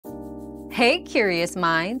Hey, curious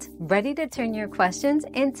mind, ready to turn your questions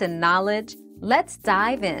into knowledge? Let's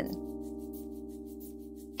dive in.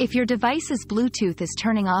 If your device's Bluetooth is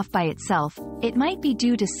turning off by itself, it might be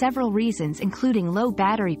due to several reasons including low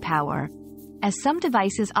battery power, as some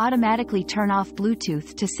devices automatically turn off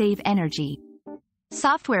Bluetooth to save energy.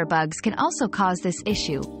 Software bugs can also cause this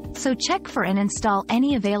issue, so check for and install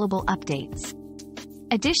any available updates.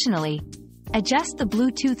 Additionally, adjust the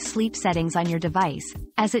Bluetooth sleep settings on your device,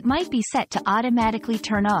 as it might be set to automatically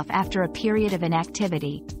turn off after a period of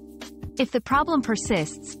inactivity. If the problem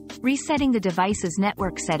persists, resetting the device's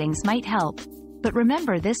network settings might help, but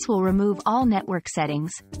remember this will remove all network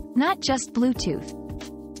settings, not just Bluetooth.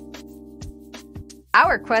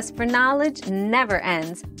 Our quest for knowledge never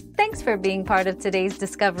ends. Thanks for being part of today's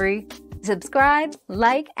discovery. Subscribe,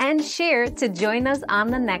 like, and share to join us on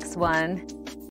the next one.